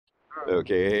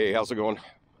Okay, hey, how's it going?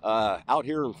 Out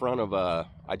here in front of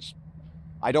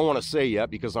I don't want to say yet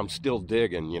because I'm still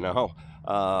digging, you know.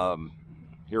 Um,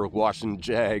 Here with Washington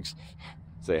Jags.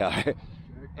 Say hi.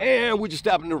 And we just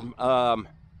happened to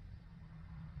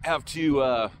have to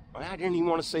I didn't even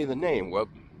want to say the name,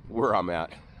 where I'm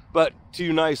at. But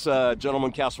two nice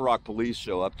gentlemen, Castle Rock Police,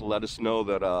 show up to let us know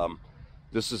that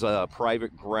this is a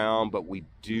private ground, but we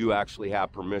do actually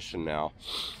have permission now.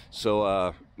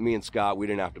 So me and Scott, we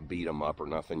didn't have to beat him up or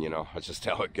nothing, you know. That's just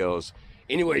how it goes.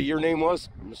 Anyway, your name was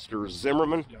Mr.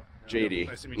 Zimmerman? Yeah. JD.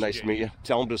 Nice to meet you. Nice to meet you.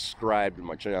 Tell him to subscribe to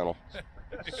my channel.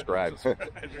 Subscribe.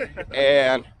 Subscribe.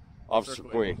 And Officer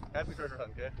Queen. Happy treasure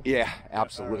hunt, okay? Yeah,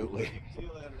 absolutely. See you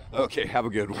later. Okay, have a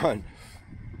good one.